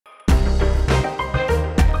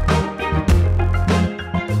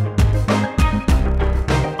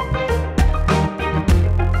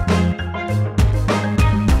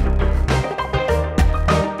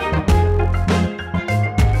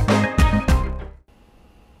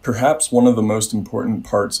Perhaps one of the most important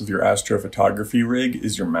parts of your astrophotography rig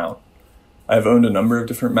is your mount. I've owned a number of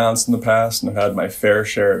different mounts in the past and have had my fair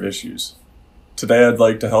share of issues. Today I'd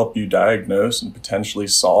like to help you diagnose and potentially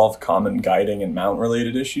solve common guiding and mount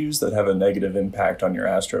related issues that have a negative impact on your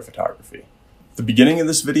astrophotography. At the beginning of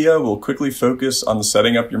this video, we'll quickly focus on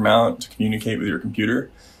setting up your mount to communicate with your computer.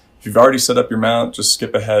 If you've already set up your mount, just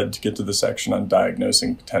skip ahead to get to the section on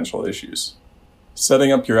diagnosing potential issues.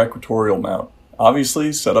 Setting up your Equatorial mount.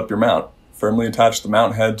 Obviously, set up your mount. Firmly attach the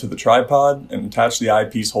mount head to the tripod and attach the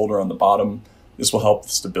eyepiece holder on the bottom. This will help with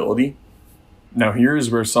stability. Now here is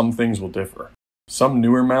where some things will differ. Some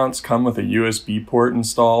newer mounts come with a USB port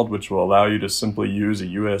installed, which will allow you to simply use a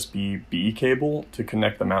USB-B cable to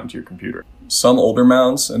connect the mount to your computer. Some older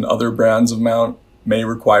mounts and other brands of mount may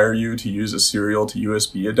require you to use a serial to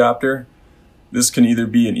USB adapter. This can either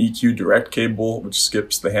be an EQDIR cable, which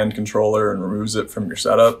skips the hand controller and removes it from your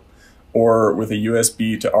setup, or with a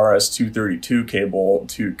USB to RS232 cable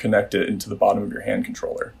to connect it into the bottom of your hand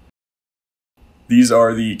controller. These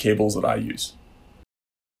are the cables that I use.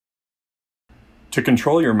 To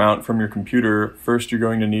control your mount from your computer, first you're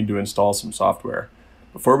going to need to install some software.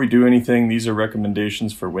 Before we do anything, these are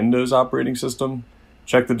recommendations for Windows operating system.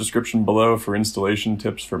 Check the description below for installation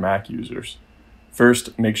tips for Mac users.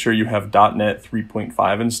 First, make sure you have .NET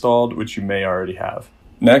 3.5 installed, which you may already have.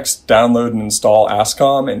 Next, download and install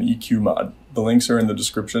ASCOM and EQmod. The links are in the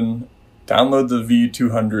description. Download the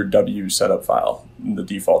V200W setup file. The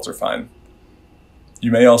defaults are fine.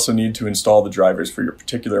 You may also need to install the drivers for your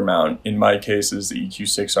particular mount. In my case is the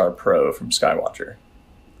EQ6R Pro from Skywatcher.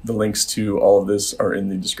 The links to all of this are in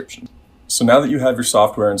the description. So now that you have your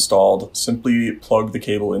software installed, simply plug the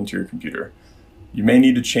cable into your computer. You may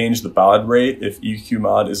need to change the baud rate if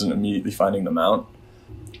EQmod isn't immediately finding the mount.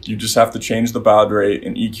 You just have to change the baud rate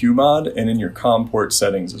in EQmod and in your COM port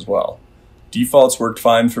settings as well. Defaults worked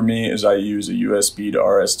fine for me as I use a USB to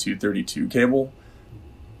RS232 cable.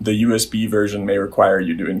 The USB version may require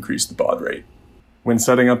you to increase the baud rate. When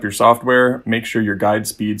setting up your software, make sure your guide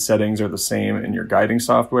speed settings are the same in your guiding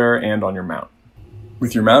software and on your mount.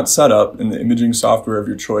 With your mount set up and the imaging software of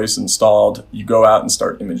your choice installed, you go out and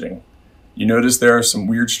start imaging. You notice there are some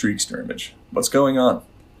weird streaks in your image. What's going on?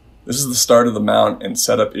 This is the start of the mount and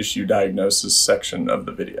setup issue diagnosis section of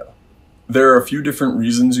the video. There are a few different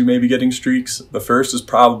reasons you may be getting streaks. The first is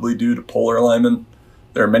probably due to polar alignment.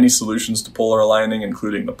 There are many solutions to polar aligning,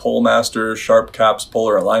 including the PolMaster, Sharp Cap's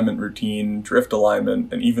polar alignment routine, drift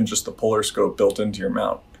alignment, and even just the polar scope built into your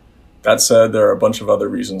mount. That said, there are a bunch of other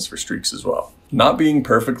reasons for streaks as well. Not being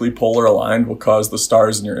perfectly polar aligned will cause the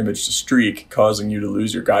stars in your image to streak, causing you to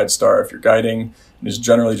lose your guide star if you're guiding, and is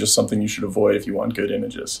generally just something you should avoid if you want good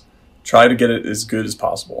images. Try to get it as good as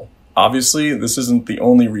possible. Obviously, this isn't the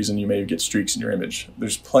only reason you may get streaks in your image.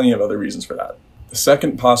 There's plenty of other reasons for that. The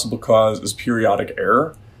second possible cause is periodic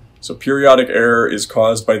error. So periodic error is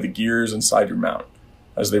caused by the gears inside your mount.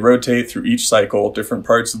 As they rotate through each cycle, different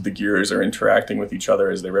parts of the gears are interacting with each other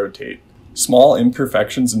as they rotate. Small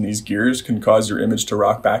imperfections in these gears can cause your image to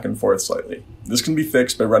rock back and forth slightly. This can be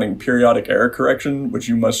fixed by running periodic error correction, which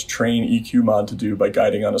you must train EQmod to do by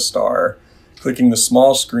guiding on a star, clicking the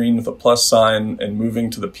small screen with a plus sign and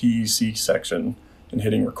moving to the PEC section and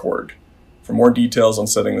hitting record. For more details on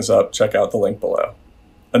setting this up, check out the link below.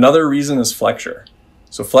 Another reason is Flexure.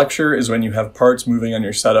 So Flexure is when you have parts moving on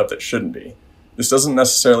your setup that shouldn't be. This doesn't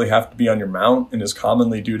necessarily have to be on your mount and is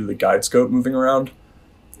commonly due to the guide scope moving around.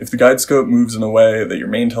 If the guide scope moves in a way that your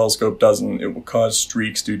main telescope doesn't, it will cause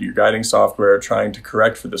streaks due to your guiding software trying to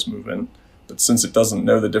correct for this movement. But since it doesn't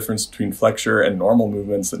know the difference between Flexure and normal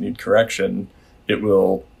movements that need correction, it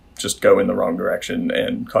will just go in the wrong direction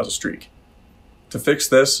and cause a streak. To fix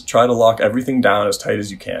this, try to lock everything down as tight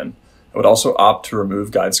as you can. I would also opt to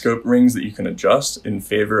remove guide scope rings that you can adjust in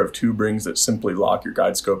favor of tube rings that simply lock your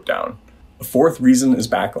guide scope down. The fourth reason is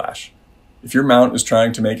backlash. If your mount is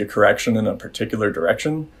trying to make a correction in a particular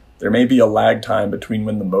direction, there may be a lag time between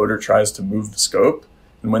when the motor tries to move the scope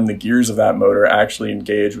and when the gears of that motor actually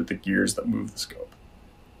engage with the gears that move the scope.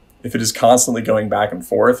 If it is constantly going back and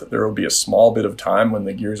forth, there will be a small bit of time when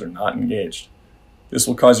the gears are not engaged. This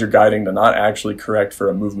will cause your guiding to not actually correct for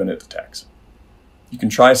a movement it detects. You can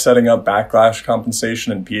try setting up backlash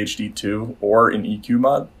compensation in PhD2 or in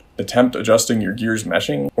EQmod. Attempt adjusting your gears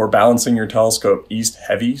meshing or balancing your telescope east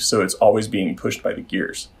heavy so it's always being pushed by the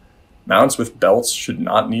gears. Mounts with belts should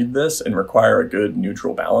not need this and require a good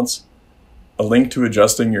neutral balance. A link to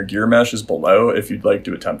adjusting your gear mesh is below if you'd like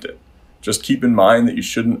to attempt it. Just keep in mind that you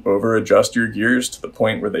shouldn't over adjust your gears to the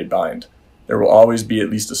point where they bind. There will always be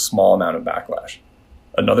at least a small amount of backlash.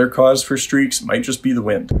 Another cause for streaks might just be the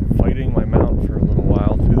wind. Fighting my mount for a little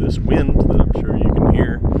while through this wind that I'm sure you can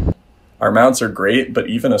hear Our mounts are great, but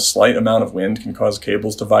even a slight amount of wind can cause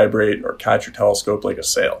cables to vibrate or catch your telescope like a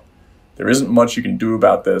sail. There isn't much you can do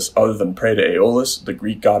about this other than pray to Aeolus, the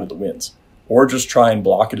Greek god of the winds, or just try and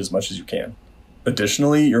block it as much as you can.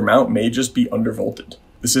 Additionally, your mount may just be undervolted.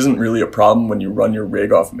 This isn't really a problem when you run your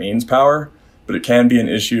rig off mains power, but it can be an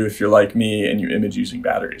issue if you're like me and you image using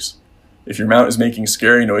batteries. If your mount is making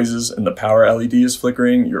scary noises and the power LED is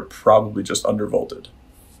flickering, you're probably just undervolted.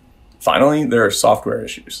 Finally, there are software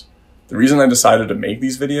issues. The reason I decided to make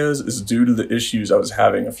these videos is due to the issues I was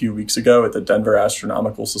having a few weeks ago at the Denver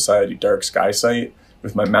Astronomical Society Dark Sky site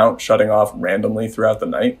with my mount shutting off randomly throughout the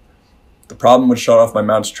night. The problem would shut off my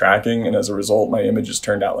mount's tracking, and as a result, my images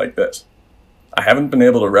turned out like this. I haven't been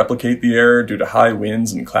able to replicate the error due to high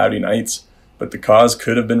winds and cloudy nights, but the cause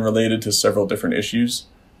could have been related to several different issues.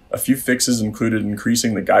 A few fixes included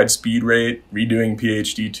increasing the guide speed rate, redoing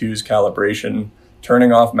PhD2's calibration,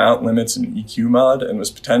 turning off mount limits in EQmod, and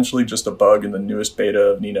was potentially just a bug in the newest beta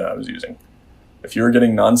of Nina I was using. If you are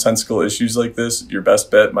getting nonsensical issues like this, your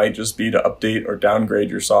best bet might just be to update or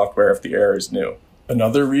downgrade your software if the error is new.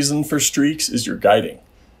 Another reason for streaks is your guiding.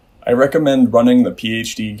 I recommend running the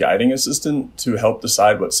PhD Guiding Assistant to help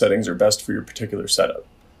decide what settings are best for your particular setup.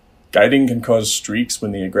 Guiding can cause streaks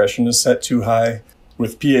when the aggression is set too high,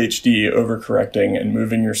 with PhD overcorrecting and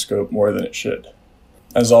moving your scope more than it should.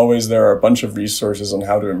 As always, there are a bunch of resources on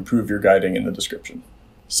how to improve your guiding in the description.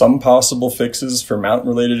 Some possible fixes for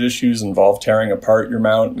mount-related issues involve tearing apart your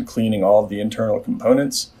mount and cleaning all of the internal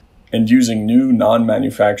components, and using new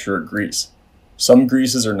non-manufacturer grease. Some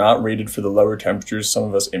greases are not rated for the lower temperatures some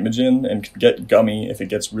of us image in and can get gummy if it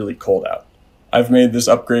gets really cold out. I've made this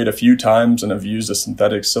upgrade a few times and have used a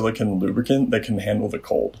synthetic silicone lubricant that can handle the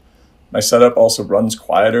cold. My setup also runs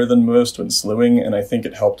quieter than most when slewing, and I think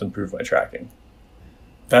it helped improve my tracking.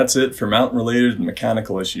 That's it for mount-related and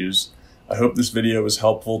mechanical issues. I hope this video was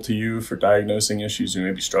helpful to you for diagnosing issues you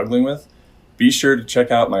may be struggling with. Be sure to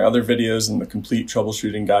check out my other videos in the Complete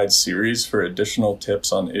Troubleshooting Guides series for additional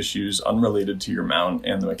tips on issues unrelated to your mount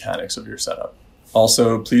and the mechanics of your setup.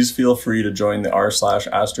 Also, please feel free to join the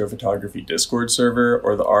r/astrophotography Discord server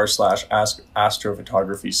or the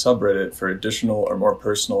r/astrophotography subreddit for additional or more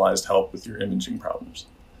personalized help with your imaging problems.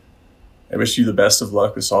 I wish you the best of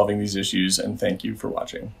luck with solving these issues, and thank you for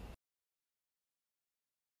watching.